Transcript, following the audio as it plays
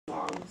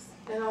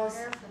And I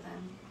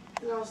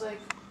was like,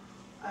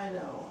 I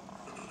know.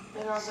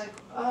 And I was like,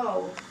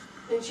 oh.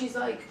 And she's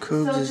like,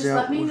 Coombs so just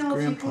let me know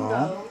if you can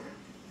go.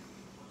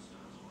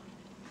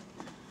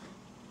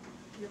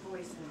 Your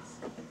voice is,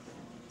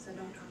 so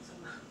don't talk so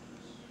much.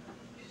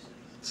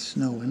 It's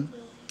snowing.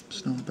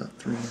 Snowing about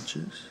 3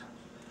 inches.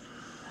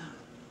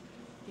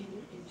 And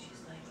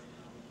she's like,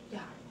 yeah,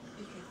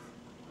 because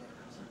I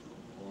was like,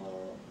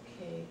 well,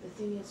 okay. The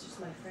thing is, just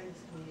my friend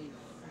is coming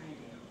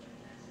Friday.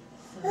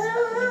 So and I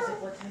was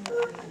like, what time are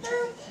you coming? And she's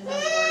like, 10 in the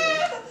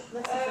morning.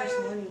 That's the first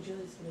morning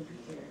Julie's gonna be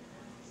here.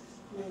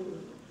 And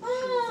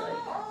she was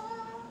like,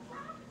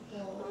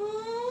 well,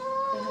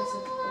 and I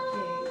said,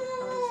 okay,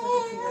 I'll just have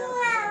to figure out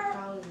because I'll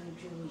probably leave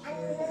Julie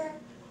here then.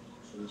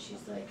 And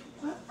she's like,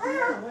 what?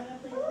 Yeah, why not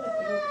leave with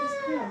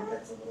you? Because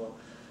that's a little,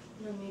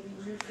 maybe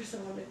rude for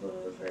someone to go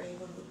to a grave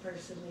of the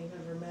person they've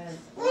never met. It's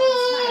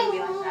not gonna be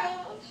like that.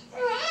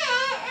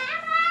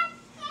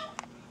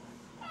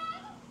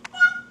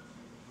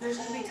 There's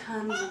gonna be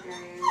tons of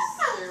graves.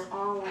 They're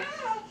all like,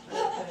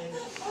 Okay.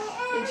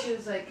 And she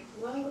was like,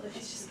 well, it's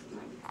just,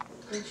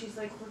 and she's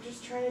like, we're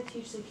just trying to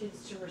teach the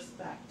kids to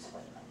respect,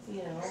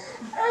 you know?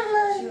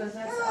 She goes,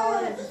 that's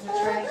all it is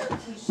we're trying to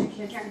teach the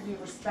kids to be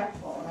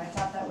respectful. And I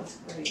thought that was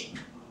great.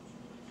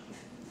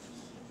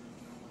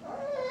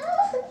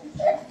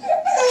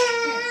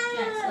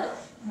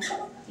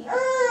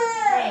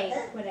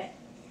 hey, quit it.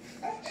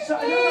 So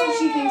I don't know if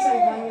she thinks I'm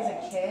young as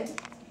a kid,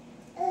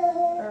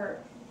 or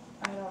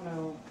I don't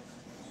know.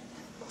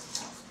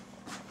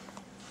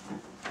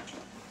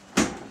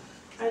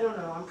 I don't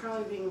know. I'm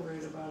probably being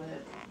rude about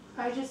it.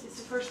 It's the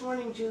first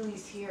morning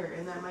Julie's here,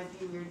 and that might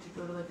be weird to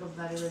go to like a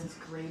veteran's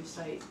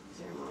gravesite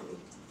ceremony.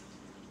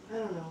 I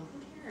don't know. Who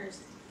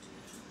cares?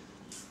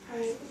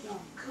 Alright,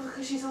 cool,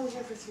 because she's only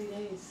here for 3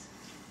 days.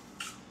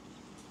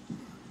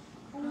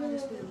 Oh,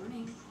 just be the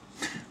morning.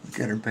 Look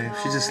at her, babe. No,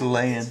 She's just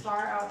laying. It's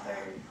far out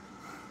there.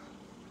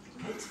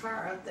 It's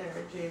far out there,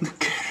 James.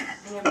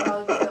 And it'll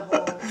probably be the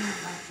whole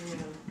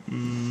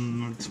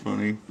afternoon. That's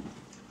funny.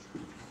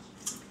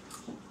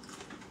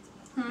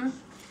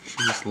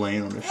 She's just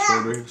laying on his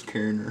shoulder. He was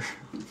carrying her.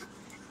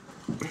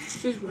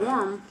 She's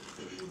warm.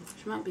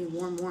 She might be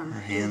warm. Her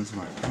hands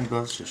might. Her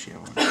gloves just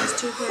yet.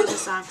 There's 2 pairs of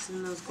socks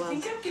in those I gloves.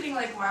 think I'm getting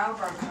like mild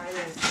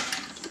bronchitis.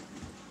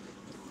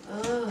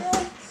 Ugh.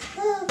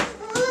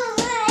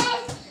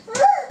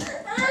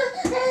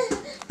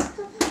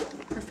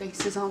 Her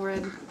face is all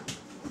red.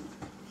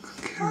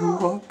 Look at her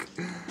walk.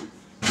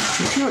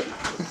 Look.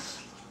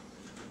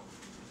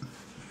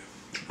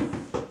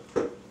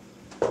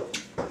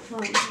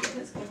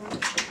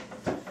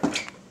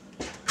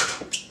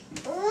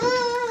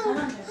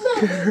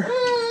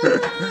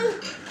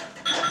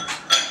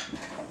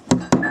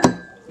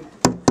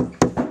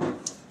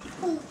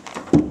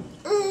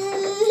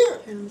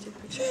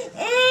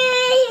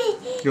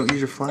 You don't use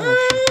your flash.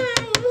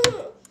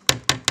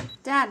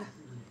 Dad.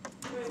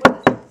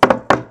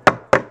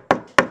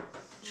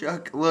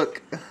 Chuck,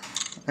 look.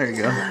 There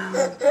you go.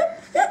 Let's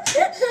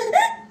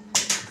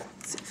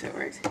see if it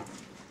works.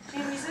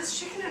 Jamie, is this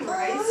chicken and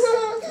rice?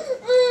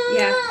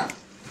 Yeah.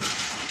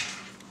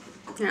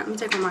 Here, let me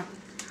take one more.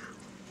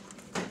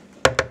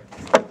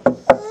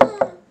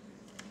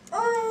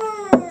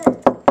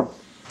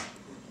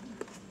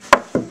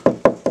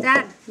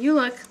 Dad, you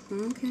look.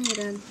 Okay,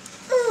 Dad.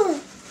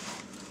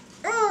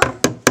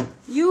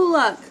 You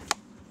look.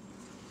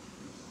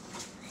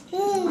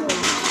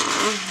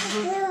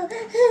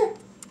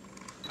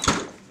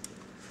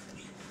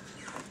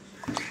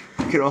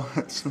 Look at all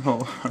that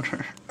snow on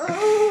her.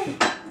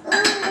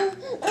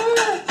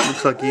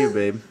 Looks like you,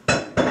 babe.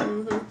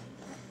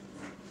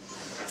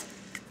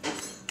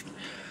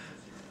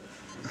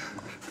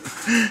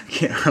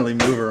 Can't hardly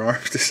move her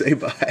arms to say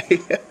bye.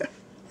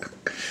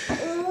 A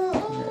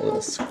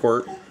little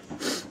squirt.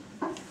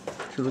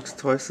 She looks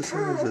twice the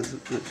size as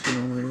she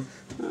normally is.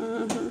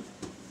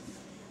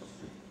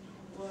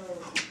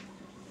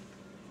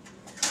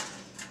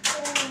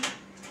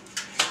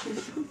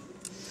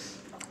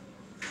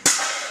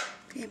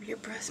 Yeah, but your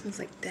breath smells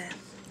like death.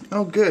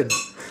 Oh, good.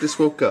 Just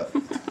woke up.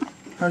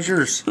 How's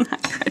yours?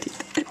 Not ready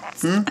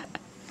to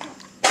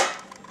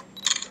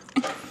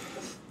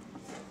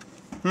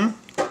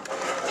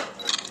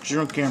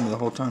You're on camera the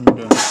whole time you're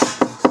doing it.